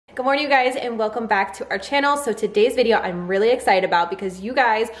Good morning, you guys, and welcome back to our channel. So today's video I'm really excited about because you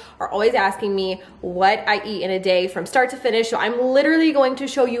guys are always asking me what I eat in a day from start to finish. So I'm literally going to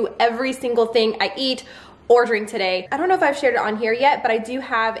show you every single thing I eat or drink today. I don't know if I've shared it on here yet, but I do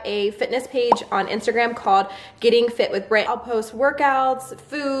have a fitness page on Instagram called Getting Fit with Brit. I'll post workouts,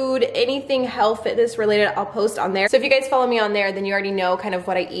 food, anything health, fitness related, I'll post on there. So if you guys follow me on there, then you already know kind of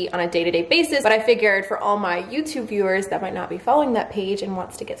what I eat on a day-to-day basis. But I figured for all my YouTube viewers that might not be following that page and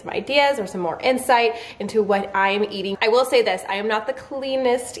wants to get some ideas or some more insight into what I am eating. I will say this, I am not the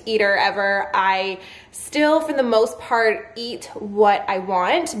cleanest eater ever. I still, for the most part, eat what I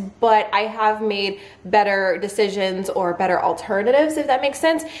want, but I have made better decisions or better alternatives, if that makes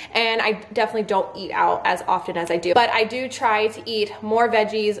sense. And I definitely don't eat out as often as I do, but I do try to eat more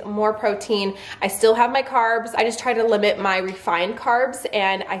veggies, more protein. I still have my carbs. I just try to limit my refined carbs,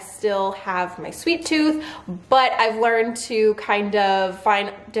 and I still have my sweet tooth, but I've learned to kind of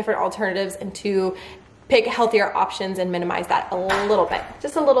find different alternatives and to pick healthier options and minimize that a little bit,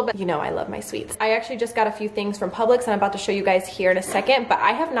 just a little bit. You know I love my sweets. I actually just got a few things from Publix and I'm about to show you guys here in a second, but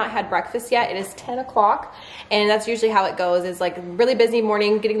I have not had breakfast yet. It is 10 o'clock and that's usually how it goes, is like really busy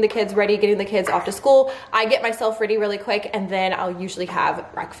morning, getting the kids ready, getting the kids off to school. I get myself ready really quick and then I'll usually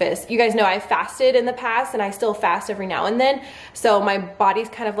have breakfast. You guys know I've fasted in the past and I still fast every now and then. So my body's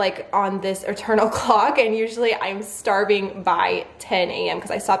kind of like on this eternal clock and usually I'm starving by 10 a.m.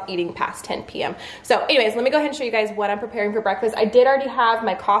 because I stopped eating past 10 p.m. So anyways, let me go ahead and show you guys what I'm preparing for breakfast. I did already have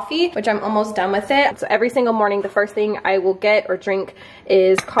my coffee, which I'm almost done with it. So every single morning, the first thing I will get or drink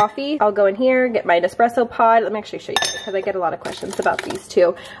is coffee. I'll go in here, get my Nespresso pod. Let me actually show you guys because I get a lot of questions about these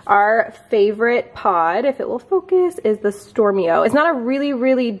too. Our favorite pod, if it will focus, is the Stormio. It's not a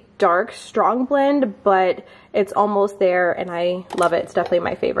really dark, strong blend, but it's almost there and I love it. It's definitely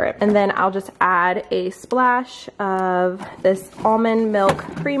my favorite. And then I'll just add a splash of this almond milk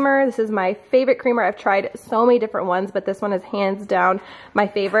creamer. This is my favorite creamer. I've tried so many different ones, but this one is hands down my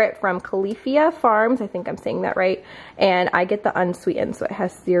favorite from Califia Farms. I think I'm saying that right. And I get the unsweetened, so it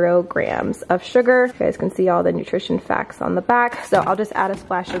has 0 grams of sugar. You guys can see all the nutrition facts on the back. So I'll just add a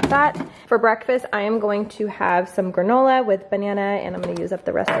splash of that. For breakfast, I am going to have some granola with banana, and I'm gonna use up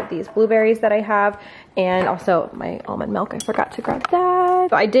the rest of these blueberries that I have, and also my almond milk. I forgot to grab that.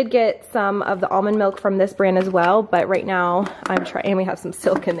 So I did get some of the almond milk from this brand as well, but right now I'm trying, and we have some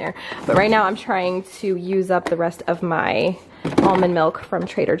silk in there, but right now I'm trying to use up the rest of my almond milk from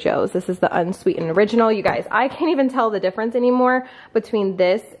Trader Joe's. This is the unsweetened original. You guys, I can't even tell the difference anymore between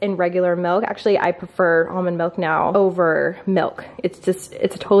this and regular milk. Actually, I prefer almond milk now over milk. It's a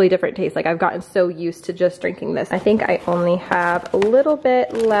totally different taste. Like, I've gotten so used to just drinking this. I think I only have a little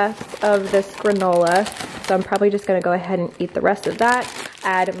bit left of this granola, so I'm probably just gonna go ahead and eat the rest of that,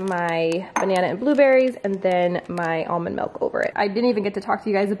 add my banana and blueberries, and then my almond milk over it. I didn't even get to talk to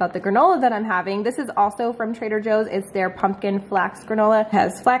you guys about the granola that I'm having. This is also from Trader Joe's. It's their pumpkin flax granola. It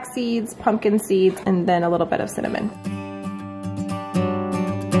has flax seeds, pumpkin seeds, and then a little bit of cinnamon.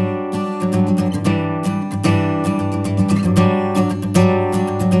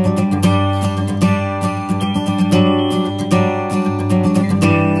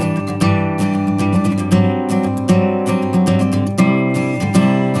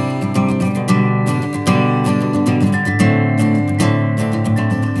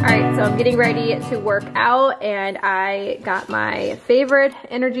 Getting ready to work out, and I got my favorite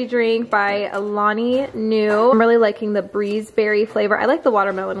energy drink by Alani Nu. I'm really liking the breeze berry flavor. I like the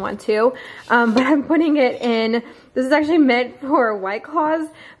watermelon one too, but I'm putting it in. This is actually meant for White Claws,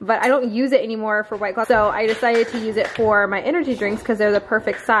 but I don't use it anymore for White Claws. So I decided to use it for my energy drinks because they're the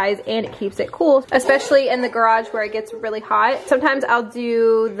perfect size and it keeps it cool, especially in the garage where it gets really hot. Sometimes I'll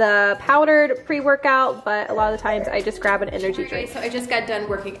do the powdered pre-workout, but a lot of the times I just grab an energy drink. So I just got done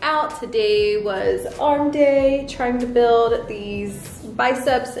working out. Today was arm day, trying to build these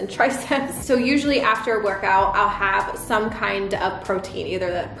biceps and triceps. So usually after a workout, I'll have some kind of protein, either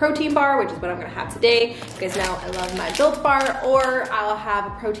the protein bar, which is what I'm gonna have today. You guys know I love my Built Bar, or I'll have a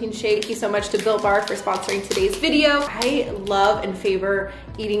protein shake. Thank you so much to Built Bar for sponsoring today's video. I love and favor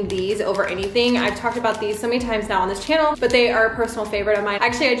eating these over anything. I've talked about these so many times now on this channel, but they are a personal favorite of mine.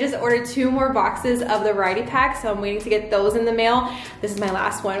 Actually, I just ordered 2 more boxes of the variety pack, so I'm waiting to get those in the mail. This is my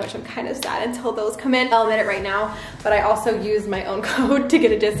last one, which I'm kind of sad until those come in. I'll admit it right now, but I also used my own code to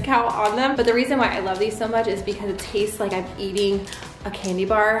get a discount on them. But the reason why I love these so much is because it tastes like I'm eating a candy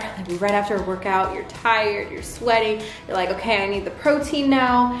bar. Like right after a workout, you're tired, you're sweating, you're like, okay, I need the protein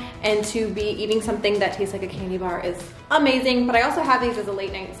now, and to be eating something that tastes like a candy bar is amazing. But I also have these as a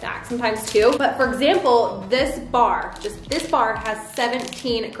late night snack sometimes too. But for example, this bar, just this bar has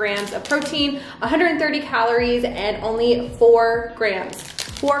 17 grams of protein, 130 calories, and only 4 grams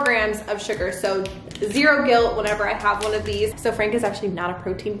 4 grams of sugar. So zero guilt whenever I have one of these. So Frank is actually not a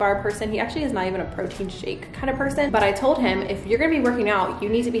protein bar person. He actually is not even a protein shake kind of person. But I told him, if you're gonna be working out, you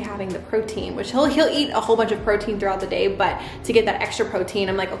need to be having the protein, which he'll eat a whole bunch of protein throughout the day, but to get that extra protein,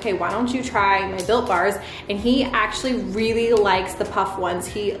 I'm like, okay, why don't you try my Built Bars? And he actually really likes the puff ones.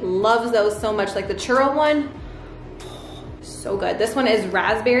 He loves those so much. Like the churro one, so good. This one is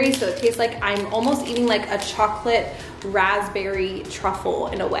raspberry, so it tastes like I'm almost eating like a chocolate raspberry truffle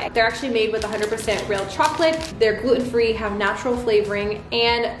in a way. They're actually made with 100% real chocolate. They're gluten-free, have natural flavoring,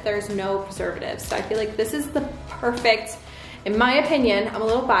 and there's no preservatives. So I feel like this is the perfect, in my opinion, I'm a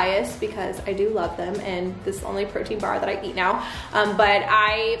little biased because I do love them and this is the only protein bar that I eat now. But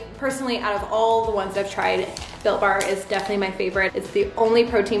I personally, out of all the ones that I've tried, Built Bar is definitely my favorite. It's the only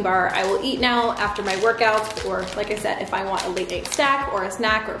protein bar I will eat now after my workouts, or like I said, if I want a late night snack or a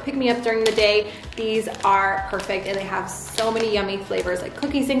snack or pick me up during the day, these are perfect. And they have so many yummy flavors like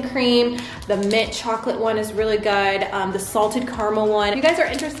cookies and cream. The mint chocolate one is really good. The salted caramel one. If you guys are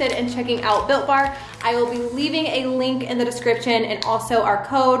interested in checking out Built Bar, I will be leaving a link in the description and also our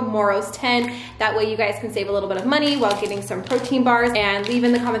code MORROWS10. That way you guys can save a little bit of money while getting some protein bars, and leave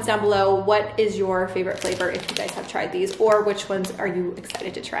in the comments down below what is your favorite flavor if you guys have tried these, or which ones are you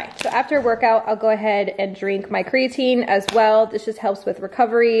excited to try. So after a workout, I'll go ahead and drink my creatine as well. This just helps with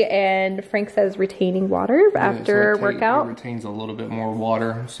recovery, and Frank says retaining water after workout. It retains a little bit more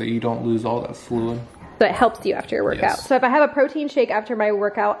water so you don't lose all that fluid. So it helps you after your workout. Yes. So if I have a protein shake after my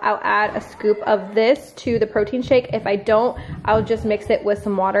workout, I'll add a scoop of this to the protein shake. If I don't, I'll just mix it with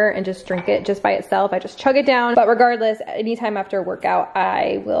some water and just drink it just by itself. I just chug it down. But regardless, anytime after a workout,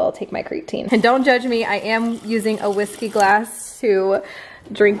 I will take my creatine. And don't judge me, I am using a whiskey glass to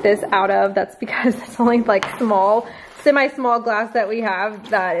drink this out of. That's because it's only like semi-small glass that we have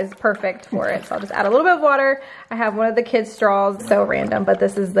that is perfect for it. So I'll just add a little bit of water. I have one of the kids' straws, so random, but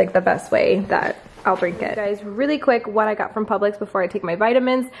this is like the best way that I'll drink it. Guys, really quick, what I got from Publix before I take my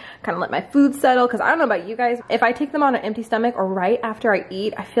vitamins, kind of let my food settle, because I don't know about you guys, if I take them on an empty stomach or right after I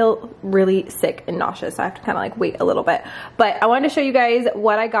eat, I feel really sick and nauseous. So I have to kind of like wait a little bit. But I wanted to show you guys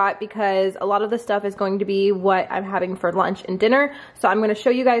what I got because a lot of the stuff is going to be what I'm having for lunch and dinner. So I'm going to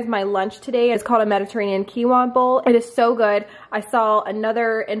show you guys my lunch today. It's called a Mediterranean quinoa bowl. It is so good. I saw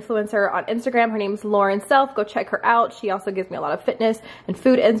another influencer on Instagram. Her name's Lauren Self. Go check her out. She also gives me a lot of fitness and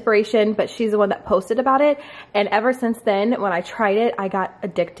food inspiration, but she's the one that posted about it. And ever since then, when I tried it, I got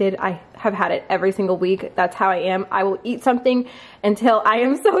addicted. I have had it every single week. That's how I am. I will eat something until I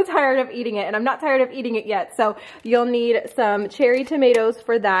am so tired of eating it, and I'm not tired of eating it yet. So you'll need some cherry tomatoes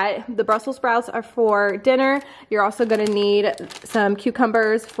for that. The Brussels sprouts are for dinner. You're also gonna need some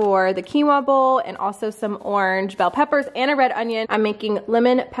cucumbers for the quinoa bowl, and also some orange bell peppers and a red onion. I'm making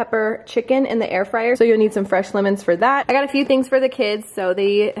lemon pepper chicken in the air fryer, so you'll need some fresh lemons for that. I got a few things for the kids. So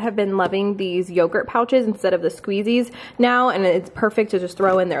they have been loving these yogurt pouches instead of the squeezies now, and it's perfect to just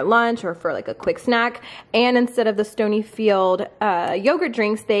throw in their lunch or for like a quick snack. And instead of the Stonyfield yogurt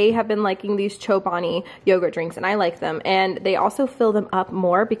drinks, they have been liking these Chobani yogurt drinks, and I like them. And they also fill them up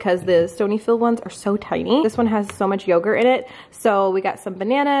more because the Stonyfield ones are so tiny. This one has so much yogurt in it. So we got some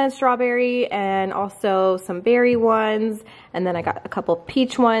banana, strawberry, and also some berry ones. And then I got a couple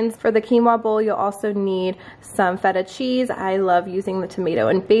peach ones. For the quinoa bowl, you'll also need some feta cheese. I love using the tomato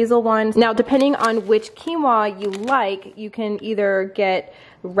and basil ones. Now, depending on which quinoa you like, you can either get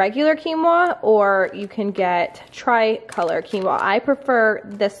regular quinoa or you can get tricolor quinoa. I prefer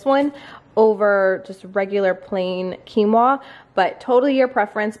this one over just regular plain quinoa, but totally your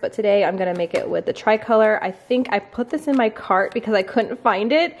preference. But today I'm gonna make it with the tricolor. I think I put this in my cart because I couldn't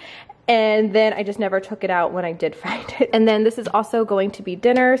find it, and then I just never took it out when I did find it. And then this is also going to be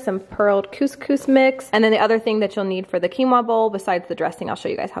dinner, some pearled couscous mix. And then the other thing that you'll need for the quinoa bowl, besides the dressing, I'll show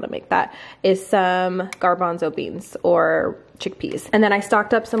you guys how to make that, is some garbanzo beans or chickpeas. And then I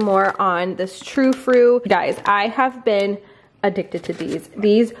stocked up some more on this true fruit. Guys, I have been addicted to these.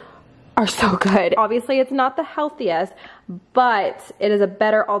 These are so good. Obviously, it's not the healthiest, but it is a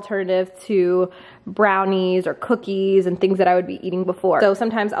better alternative to brownies or cookies and things that I would be eating before. So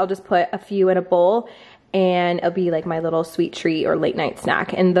sometimes I'll just put a few in a bowl and it'll be like my little sweet treat or late night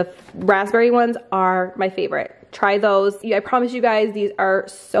snack. And the raspberry ones are my favorite. Try those. I promise you guys, these are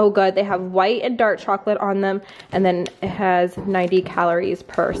so good. They have white and dark chocolate on them, and then it has 90 calories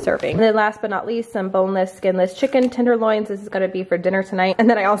per serving. And then last but not least, some boneless, skinless chicken tenderloins. This is gonna be for dinner tonight. And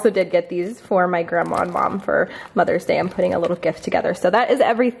then I also did get these for my grandma and mom for Mother's Day. I'm putting a little gift together. So that is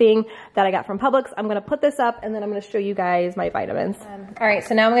everything that I got from Publix. I'm gonna put this up and then I'm gonna show you guys my vitamins. All right,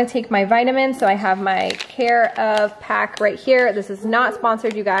 so now I'm gonna take my vitamins. So I have my Care of pack right here. This is not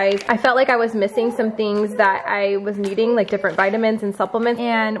sponsored, you guys. I felt like I was missing some things that I I was needing, like different vitamins and supplements.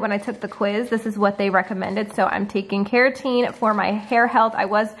 And when I took the quiz, this is what they recommended. So I'm taking keratin for my hair health. I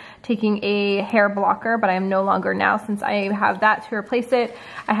was taking a hair blocker, but I am no longer now since I have that to replace it.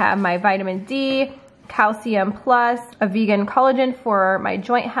 I have my vitamin D, calcium plus, a vegan collagen for my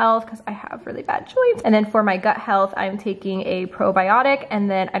joint health because I have really bad joints. And then for my gut health, I'm taking a probiotic.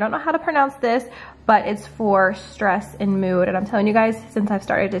 And then I don't know how to pronounce this, but it's for stress and mood. And I'm telling you guys, since I've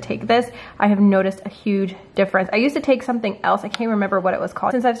started to take this, I have noticed a huge difference. I used to take something else. I can't remember what it was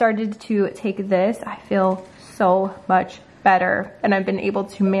called. Since I've started to take this, I feel so much better, and I've been able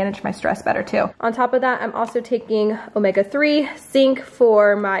to manage my stress better too. On top of that, I'm also taking omega-3, zinc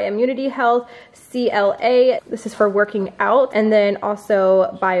for my immunity health, CLA, this is for working out, and then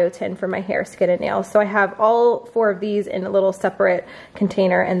also biotin for my hair, skin, and nails. So I have all 4 of these in a little separate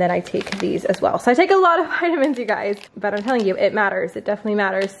container, and then I take these as well. So I take a lot of vitamins, you guys, but I'm telling you, it matters. It definitely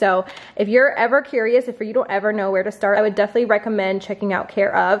matters. So if you're ever curious, if you don't ever know where to start, I would definitely recommend checking out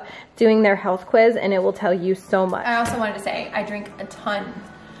Care Of, doing their health quiz, and it will tell you so much. I also wanted to say, I drink a ton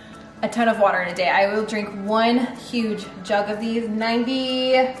of water in a day. I will drink 1 huge jug of these,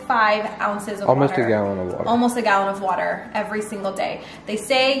 95 ounces of water. Almost a gallon of water. Almost a gallon of water every single day. They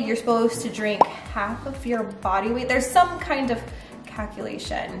say you're supposed to drink half of your body weight. There's some kind of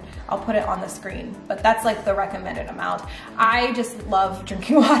calculation. I'll put it on the screen, but that's like the recommended amount. I just love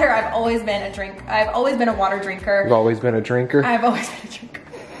drinking water. I've always been a water drinker. You've always been a drinker? I've always been a drinker.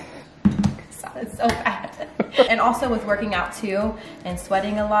 It's so bad. And also with working out too and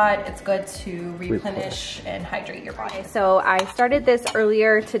sweating a lot, it's good to replenish and hydrate your body. So I started this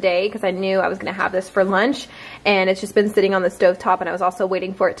earlier today because I knew I was gonna have this for lunch, and it's just been sitting on the stovetop, and I was also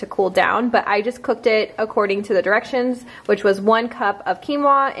waiting for it to cool down. But I just cooked it according to the directions, which was 1 cup of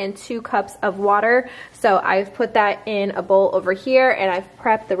quinoa and 2 cups of water. So I've put that in a bowl over here, and I've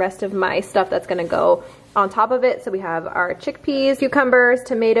prepped the rest of my stuff that's gonna go on top of it. So we have our chickpeas, cucumbers,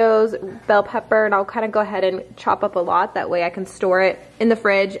 tomatoes, bell pepper, and I'll kind of go ahead and chop up a lot. That way I can store it in the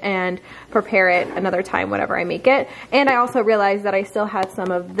fridge and prepare it another time whenever I make it. And I also realized that I still had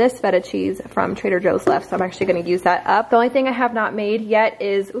some of this feta cheese from Trader Joe's left, so I'm actually gonna use that up. The only thing I have not made yet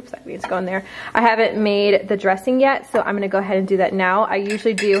is, oops, that needs to go in there. I haven't made the dressing yet, so I'm gonna go ahead and do that now. I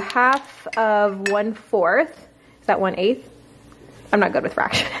usually do half of 1/4. Is that 1/8? I'm not good with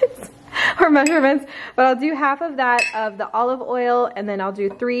fractions. Or measurements, but I'll do half of that of the olive oil, and then I'll do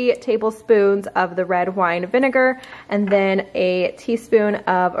 3 tablespoons of the red wine vinegar, and then a teaspoon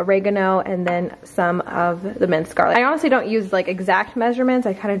of oregano, and then some of the minced garlic. I honestly don't use like exact measurements.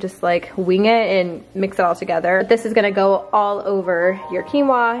 I kind of just like wing it and mix it all together. This is gonna go all over your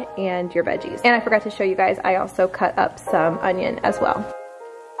quinoa and your veggies. And I forgot to show you guys, I also cut up some onion as well.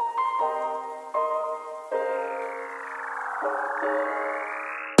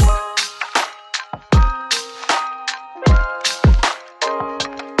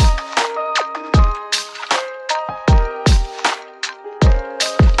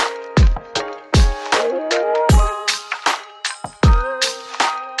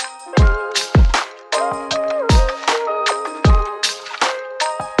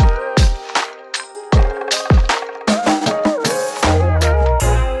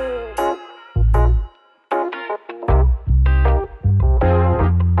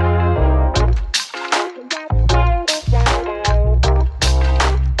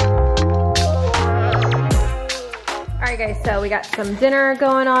 So we got some dinner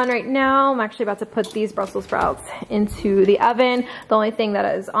going on right now. I'm actually about to put these Brussels sprouts into the oven. The only thing that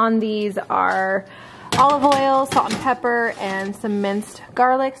is on these are olive oil, salt and pepper, and some minced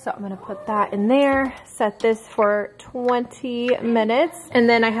garlic. So I'm gonna put that in there, set this for 20 minutes. And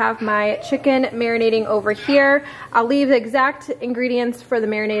then I have my chicken marinating over here. I'll leave the exact ingredients for the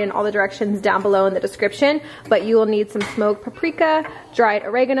marinade and all the directions down below in the description, but you will need some smoked paprika, dried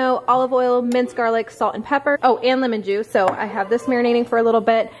oregano, olive oil, minced garlic, salt and pepper. Oh, and lemon juice. So I have this marinating for a little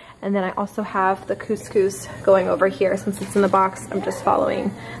bit. And then I also have the couscous going over here. Since it's in the box, I'm just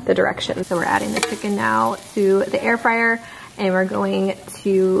following the directions. So we're adding the chicken now to the air fryer, and we're going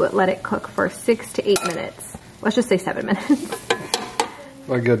to let it cook for 6 to 8 minutes. Let's just say 7 minutes.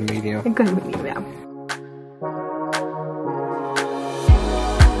 A good medium. A good medium, yeah.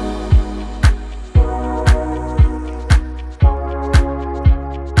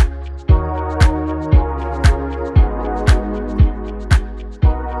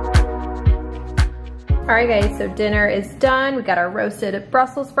 All right guys, so dinner is done. We got our roasted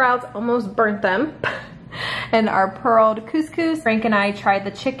Brussels sprouts, almost burnt them, and our pearled couscous. Frank and I tried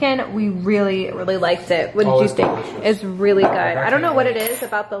the chicken. We really, really liked it. What did you think? Delicious. It's really good. I don't know what it is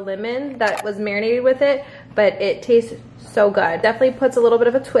about the lemon that was marinated with it, but it tastes so good. Definitely puts a little bit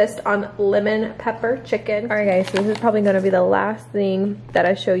of a twist on lemon pepper chicken. All right guys, so this is probably gonna be the last thing that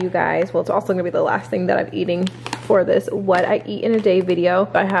I show you guys. Well, it's also gonna be the last thing that I'm eating for this what I eat in a day video.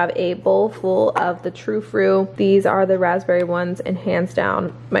 I have a bowl full of the True Fruit. These are the raspberry ones and hands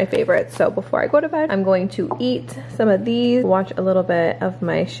down my favorite. So before I go to bed, I'm going to eat some of these, watch a little bit of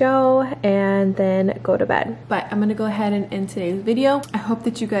my show, and then go to bed. But I'm gonna go ahead and end today's video. I hope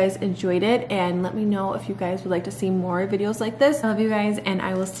that you guys enjoyed it, and let me know if you guys would like to see more videos like this. I love you guys, and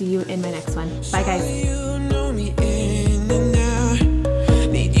I will see you in my next one. Bye guys.